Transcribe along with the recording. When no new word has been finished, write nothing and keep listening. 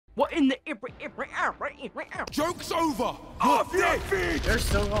What in the Joke's over! Off your feet! They're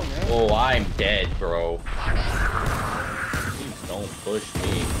so low, man. Oh, I'm dead, bro. Please don't push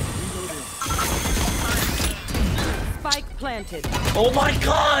me. Spike planted. Oh my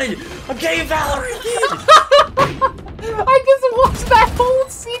god! A gay Valorant! I just watched that whole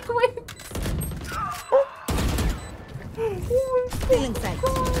sequence. Feeling sight.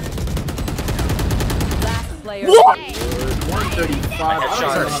 Last player. What? 135.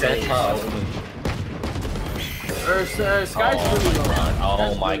 Sky's really low.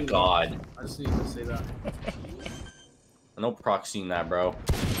 Oh my god. I just need to say that. No proxying that, bro.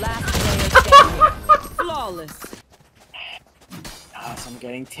 Last player standing. Flawless. Gosh, I'm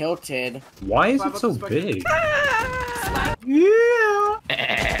getting tilted. Why is it so big?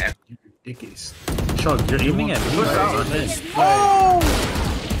 Yeah. Ridiculous. Sean, you're aiming at me. Oh!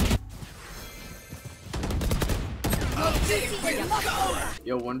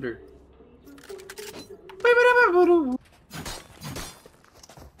 Yo, Wonder.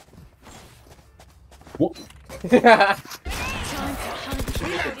 What?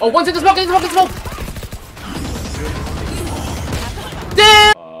 Oh, one's in the smoke, in the smoke, in the smoke!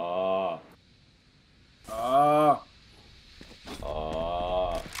 Damn!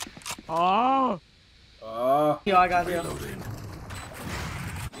 Yo, I got you.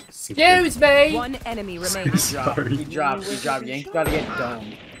 Excuse me! One enemy remaining. Sorry. He dropped. You ain't gotta get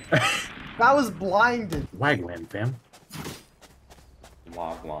done. I was blinded. Wagwan, fam.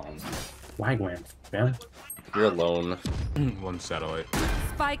 Wagwan. Wagwan, fam. You're alone. One satellite.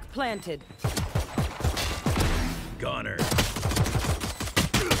 Spike planted. Gunner.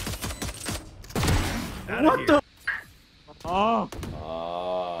 What the?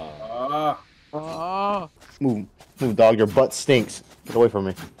 Move, dog. Your butt stinks. Get away from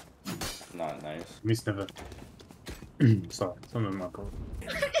me. Not nice. Miss never. Sorry, some of my code.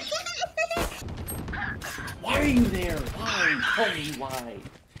 Why are you there? Why? Tell me why.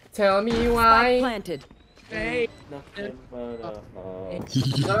 Tell me why. Spike planted. Hey. Nothing but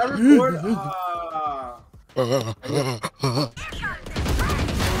Did I record?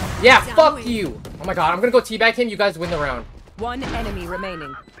 Yeah, fuck you. Oh my god, I'm gonna go teabag him. You guys win the round. One enemy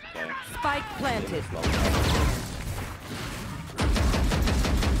remaining. okay. Spike planted.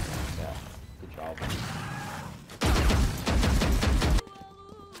 Yeah, good job.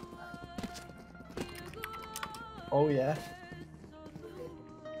 Oh yeah.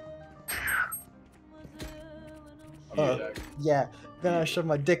 Yeah. Then I shoved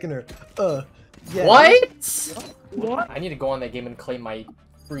my dick in her. Yeah. What? I need to go on that game and claim my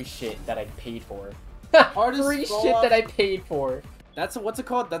free shit that I paid for. Hardest Free fall shit off. that I paid for. That's what's it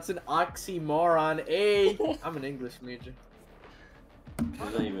called? That's an oxymoron. Hey, I'm an English major. What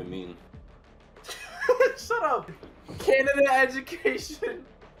does that even mean? Shut up. Canada education.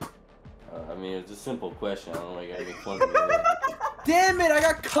 I mean, it's a simple question. I don't know why you gotta make fun of me. Damn it! I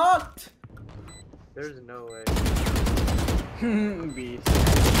got cocked. There's no way. Beast.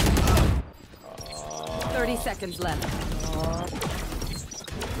 30 seconds left.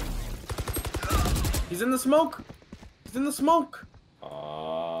 He's in the smoke. He's in the smoke.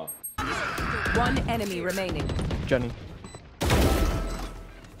 One enemy remaining. Jenny.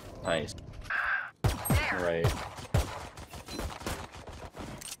 Nice. Right.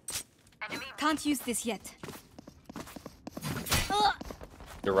 Can't use this yet.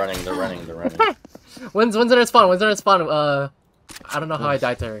 They're running. When's their spawn? When's their spawn? I don't know how I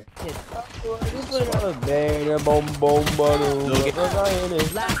died to her.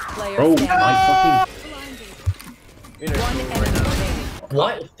 Last player Bro, standing. my fucking. One enemy remaining.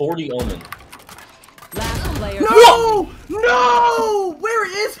 What? 40 Omen. Last player. No! No! Where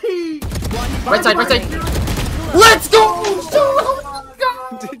is he? Right side, right side. Let's go!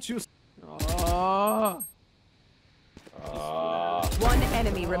 Did you? One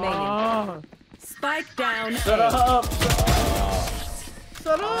enemy remaining. Spike down. Shut A. up!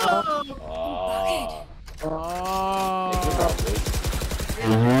 Shut up!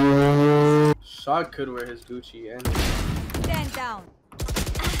 Shot could wear his Gucci and. Stand down.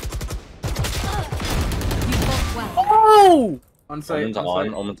 Oh! On site.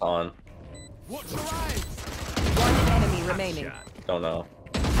 Omen's on. One enemy remaining. Don't know.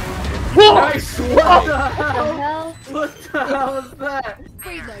 Nice! What the What hell? the hell? What the hell was that?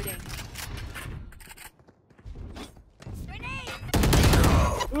 Reloading.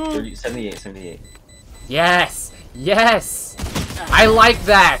 78. Yes! Yes! I like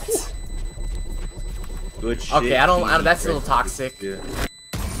that! Good shit. Okay, I don't that's a little toxic. Yeah.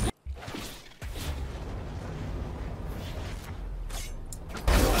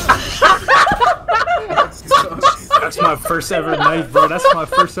 That's my my first ever knife, bro. That's my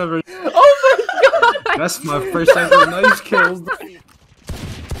first ever. Oh my god! That's my first ever knife kills.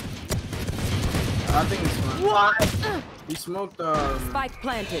 I think it's fine. What? He smoked. Spike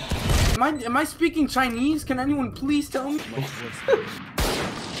planted. Am I speaking Chinese? Can anyone please tell me?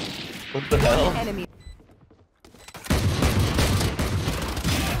 What the hell? Enemy.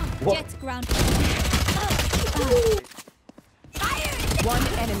 Get ground. One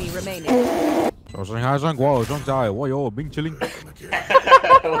enemy remaining. 小心还上国有中在，我有冰淇淋。 Okay.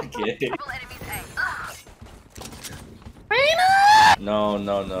 No,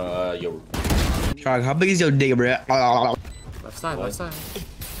 yo. Shark, how big is your dick, bro? Left side, left side.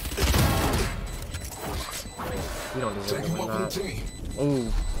 We don't deserve to win that.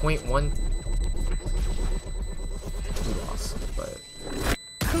 Oh, point one. We lost, but.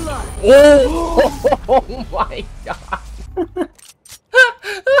 Oh! Oh my god!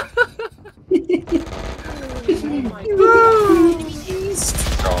 They're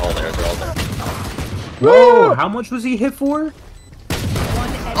all there. Whoa! How much was he hit for? One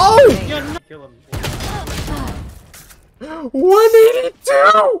enemy Oh! remaining. Kill him.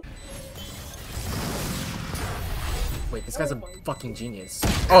 182! Wait, this guy's a fucking genius.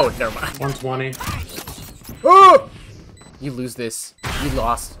 Oh, never mind. 120. Oh! You lose this. You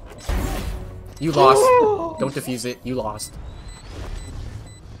lost. You lost. Don't defuse it. You lost.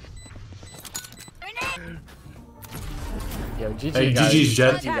 Yo, GG Hey, guys. GG's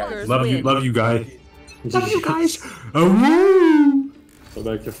Jet. Attackers Love you, win. love you guys. Love you guys. Oh, woo! Go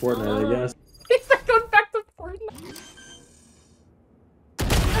back to Fortnite, I guess. He's not going back to Fortnite.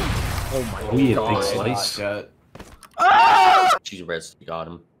 Oh my We god. a big slice. She's red. Got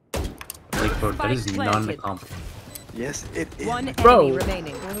him. Like, bro, that is Spike not planted. a compliment. Yes, it is. One Bro. enemy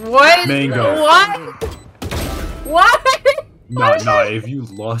remaining. What? Mango. What? What? Nah, if you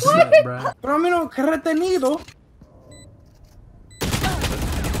lost that, bruh. Pero a mí no, que retenido.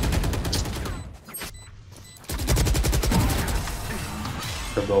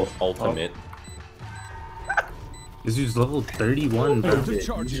 They're both. Ultimate. This dude's level 31, bro.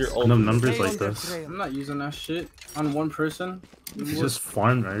 No numbers like this. I'm not using that shit on one person. He's just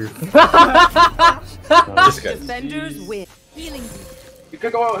farm, right? This guy. Defenders win. Healing. You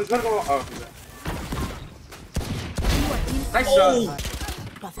could go out. He's gonna go out. Oh, nice shot.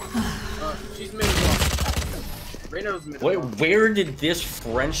 She's mid. Reyna's mid. Wait, where did this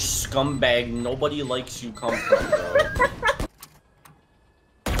French scumbag nobody likes you come from, bro?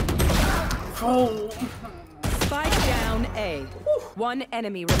 Oh. Spike down A. One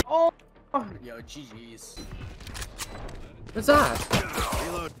enemy remaining. Oh. Yo, GG's. What's that?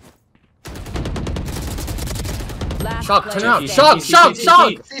 Last Shock, player turn out. standing.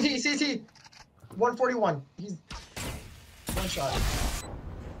 Shock! CT. 141. He's one shot.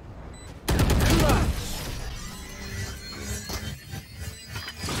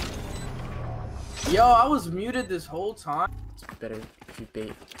 Yo, I was muted this whole time. It's better if you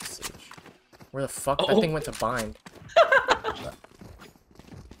bait Sage. Where the fuck that thing went to bind?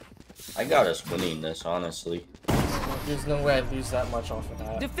 I got us winning this, honestly. There's no way I'd lose that much off of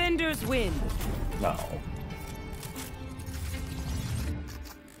that. Defenders win. No.